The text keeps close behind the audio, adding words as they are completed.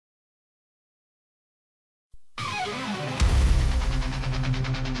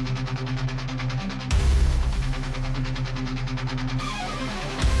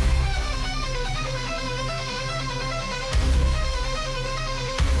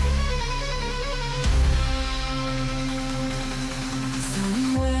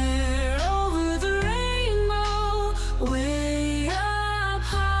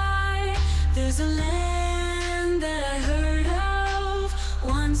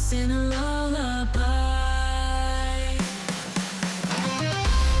In a lullaby.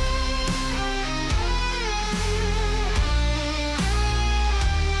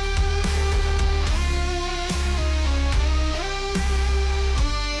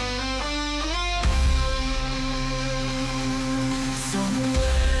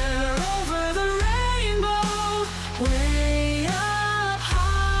 Somewhere over the rainbow, way up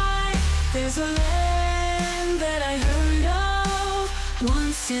high, there's a land that I heard of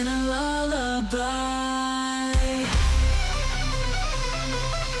once in a lullaby.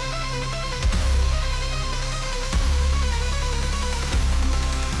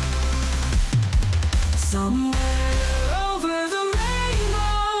 Somewhere over the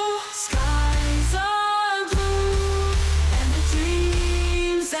rainbow, skies are blue, and the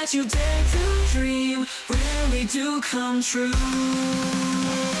dreams that you dare to dream really do come true.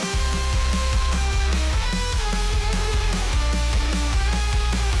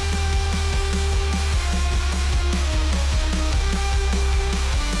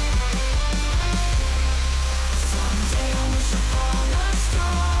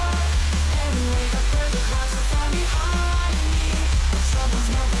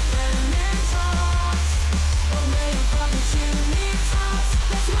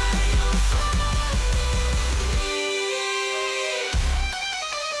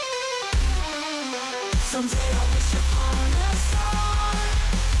 Someday I'll wish upon a star,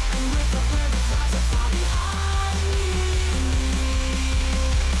 and wake up where the clouds are far behind me,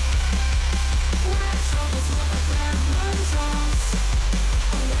 where troubles look like lemon drops,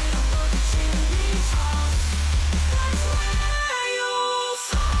 away above the chimney tops. That's where you'll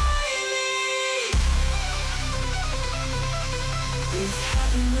find me. If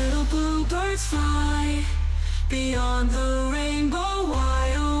happy little bluebirds fly beyond the rainbow,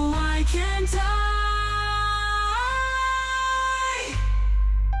 why oh why can't I?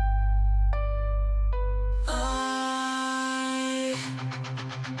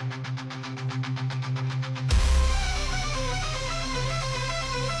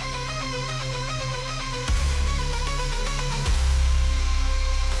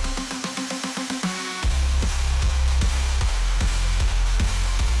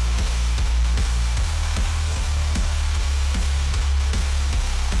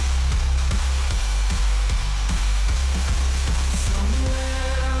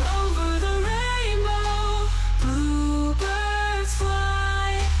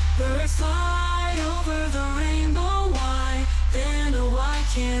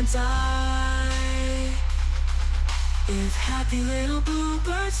 Can't I? If happy little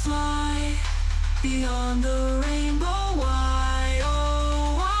bluebirds fly beyond the rainbow, why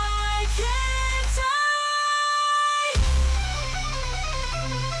oh why can't I?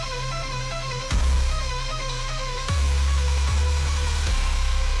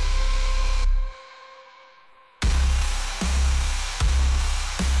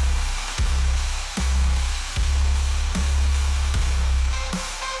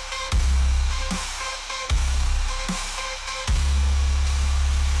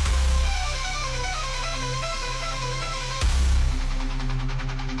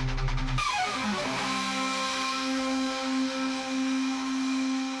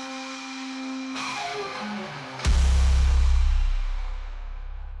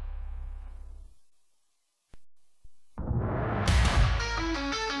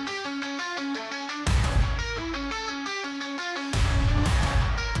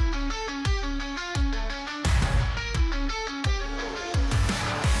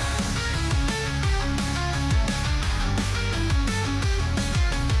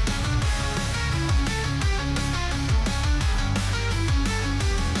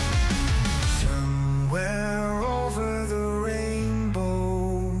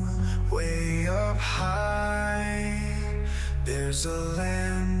 There's a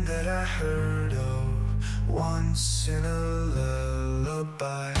land that I heard of once in a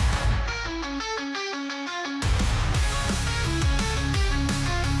lullaby.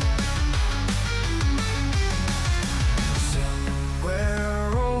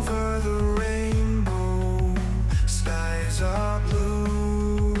 Somewhere over the rainbow, skies are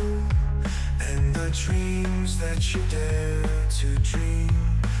blue, and the dreams that you dare to dream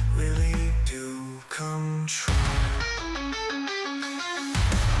really do come true.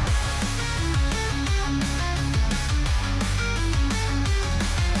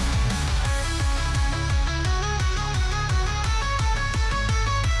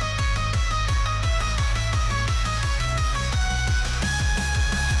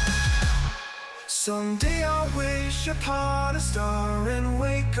 Someday I'll wish upon a star and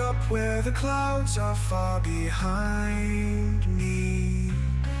wake up where the clouds are far behind me,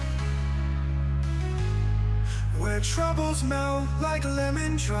 where troubles melt like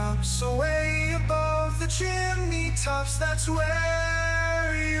lemon drops away above the chimney tops. That's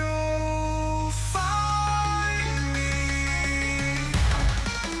where you'll find me.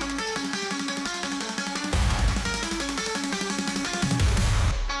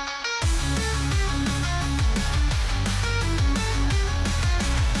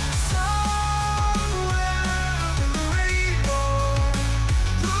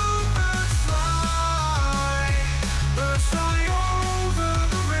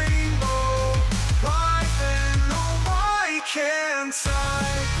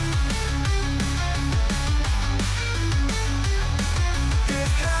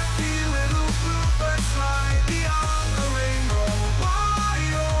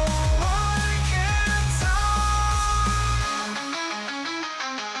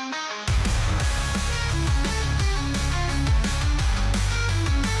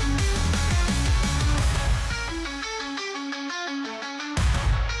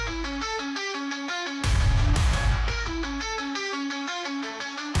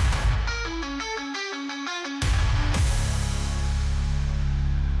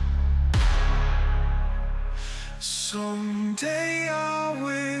 Someday I'll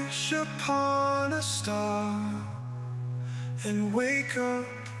wish upon a star and wake up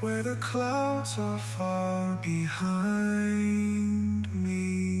where the clouds are far behind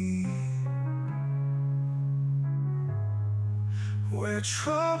me, where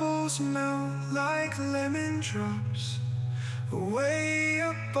troubles melt like lemon drops way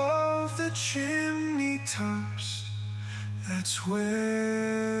above the chimney tops. That's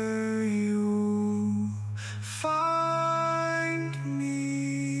where you find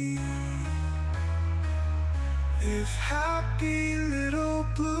me. If happy little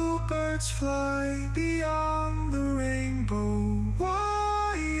bluebirds fly beyond the rainbow,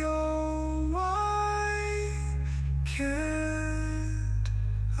 why, oh, why can't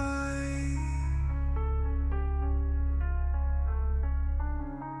I?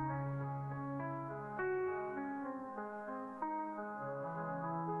 In a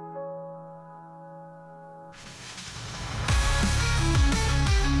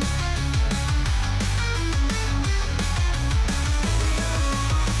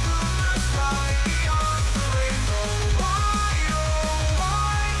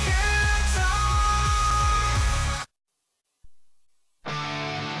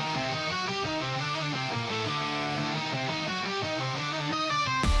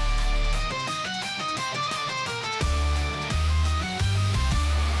lullaby,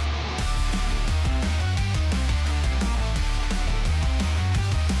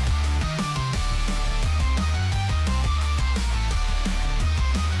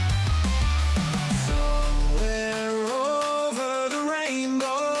 somewhere over the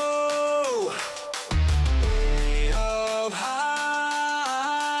rainbow, way up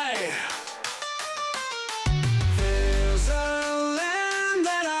high, there's a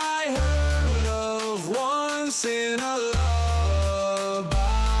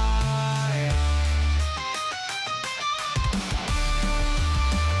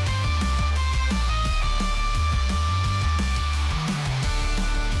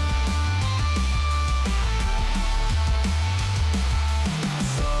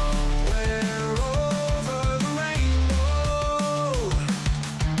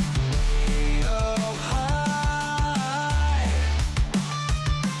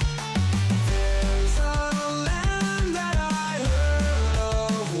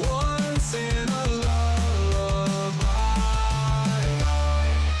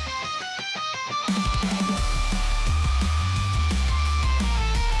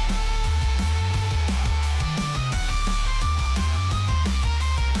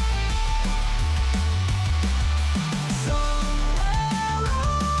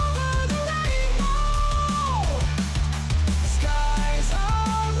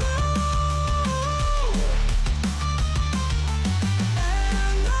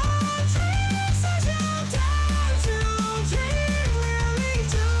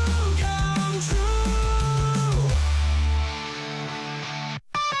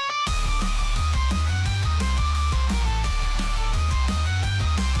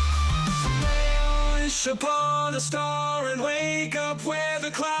upon a star and wake up where the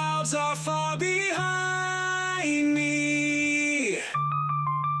clouds are far behind me,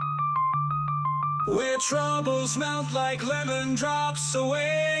 where troubles melt like lemon drops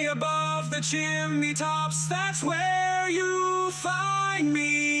away above the chimney tops. That's where you find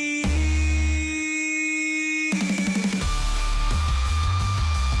me.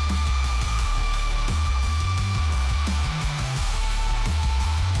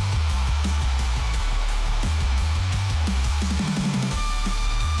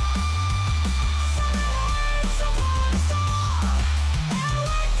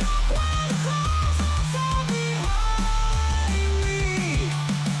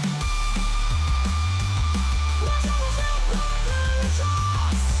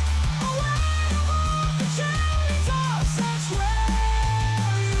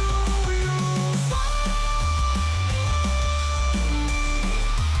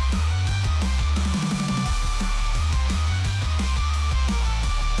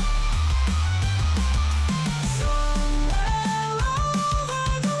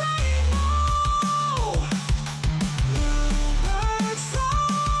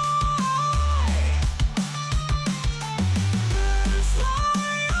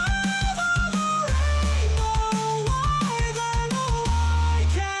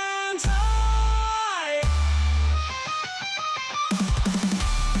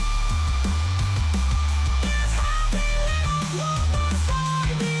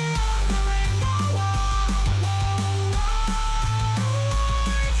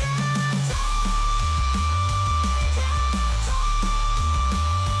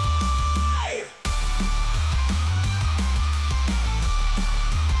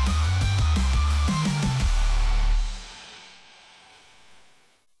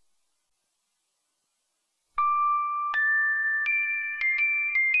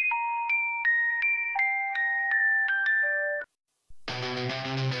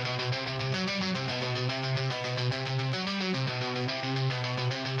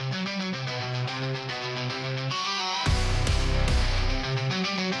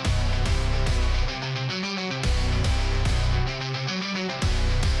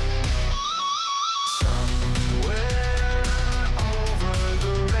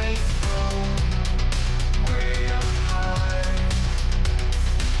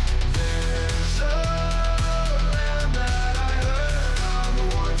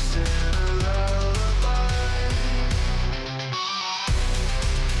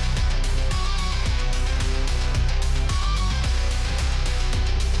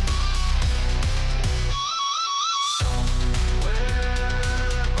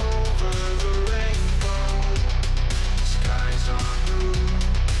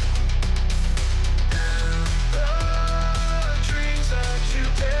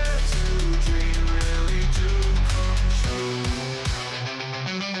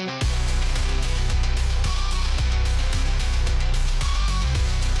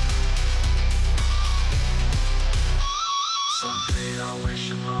 I'll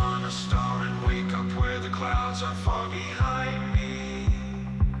wish upon a star and wake up where the clouds are far behind me,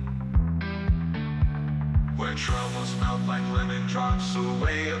 where troubles melt like lemon drops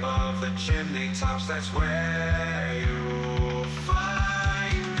away above the chimney tops. That's where you'll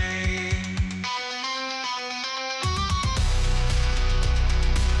find me.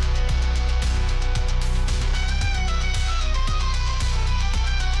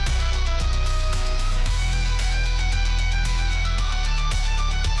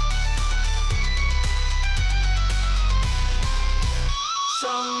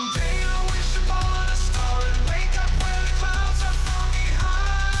 Someday I'll wish upon a star and wake up where the clouds are far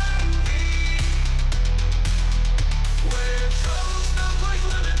behind me, where troubles melt like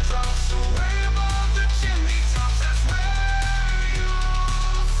lemon drops away above the chimney tops. That's where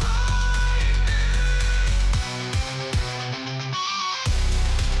you'll find me.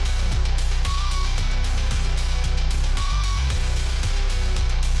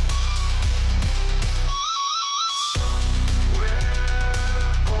 Somewhere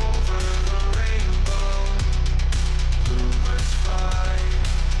over the rainbow, bluebirds fly.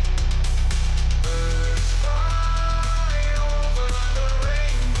 Birds fly over the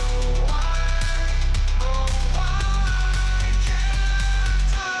rainbow. Why, oh why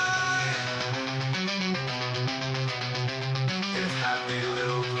can't I? If happy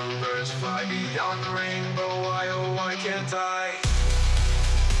little bluebirds fly beyond the rainbow, why, oh why can't I?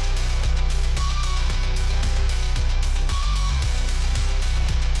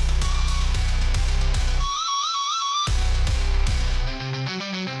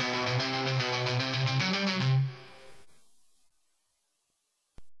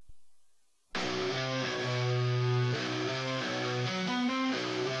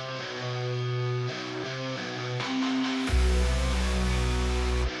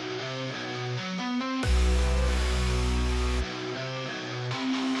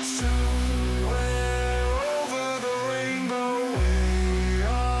 Somewhere over the rainbow, way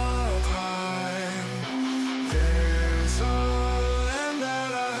up high, there's a land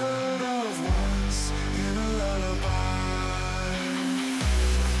that I heard of once in a lullaby.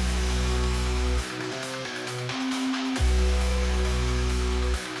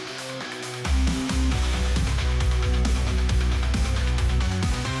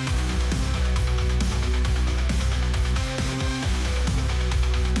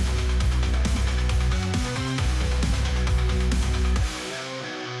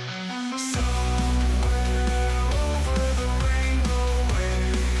 Somewhere over the rainbow, way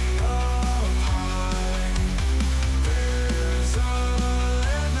up high, there's a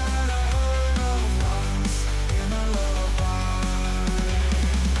land that I heard of once in a lullaby.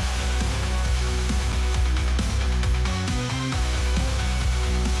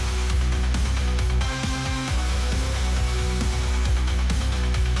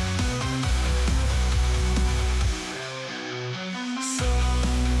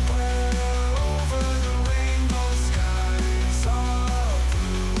 Somewhere over the rainbow, skies are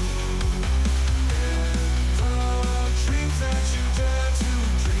blue, and the dreams that you dare to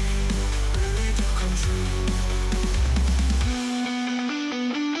dream really do come true.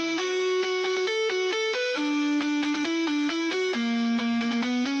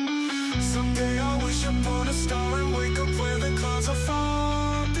 Someday I'll wish upon a star and wake up where the clouds are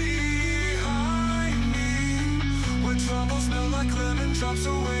far behind me, where troubles melt like lemon drops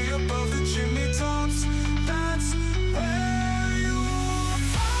away above the chimney tops. That's where you'll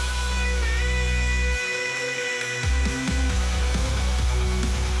find me.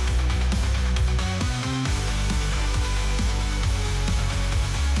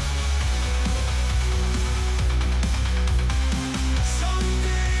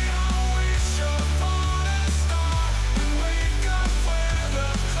 Someday I'll wish upon a star and wake up where the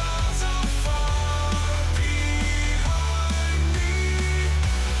clouds are far behind me,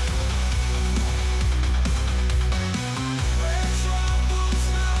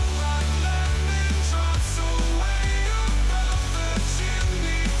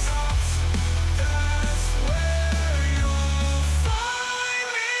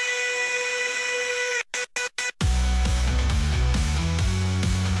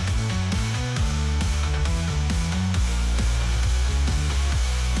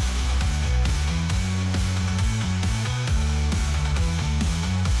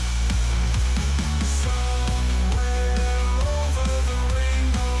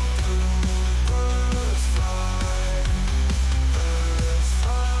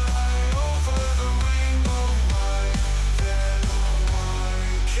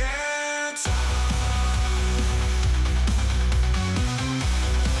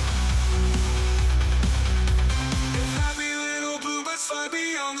 Let's fly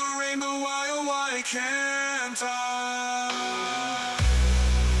beyond the rainbow, why oh why can't I?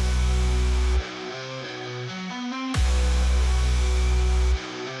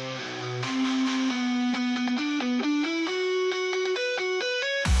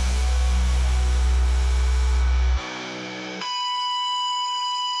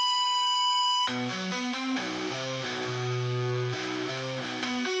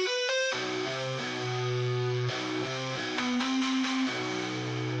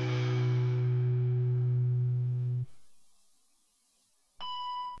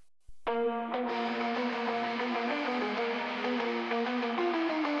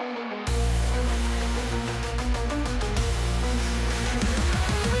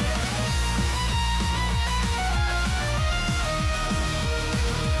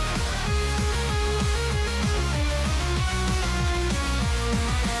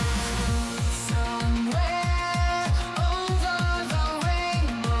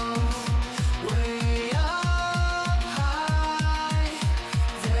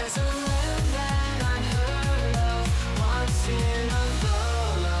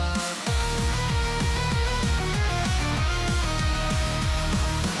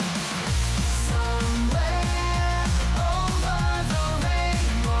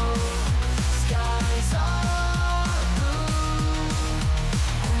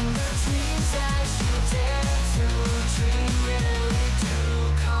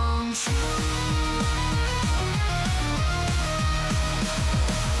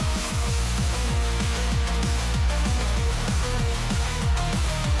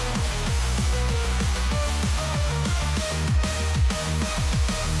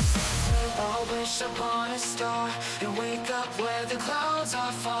 Upon a star and wake up where the clouds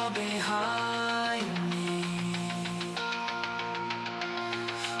are far behind me,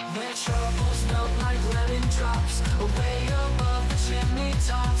 where troubles melt like lemon drops away above the chimney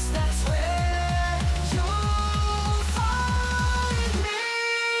tops. That's where you'll find me.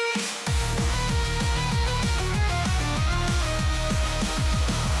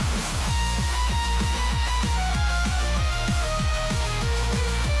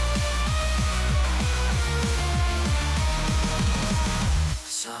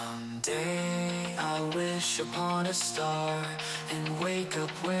 Someday I wish upon a star and wake up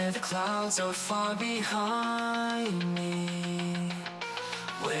where the clouds are far behind me,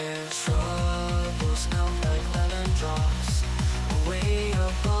 where troubles melt like lemon drops away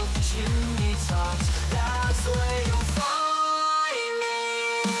above the chimney tops. That's where you'll find me.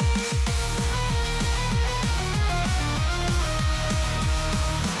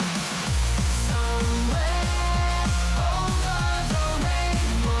 Somewhere over the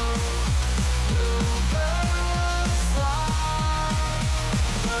rainbow, bluebirds fly,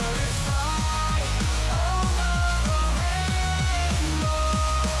 birds fly over the rainbow.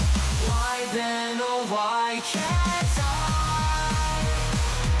 Why then, oh why can't I?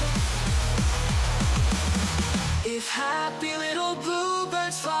 If happy little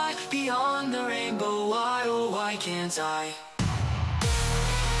bluebirds fly beyond the rainbow, why oh why can't I?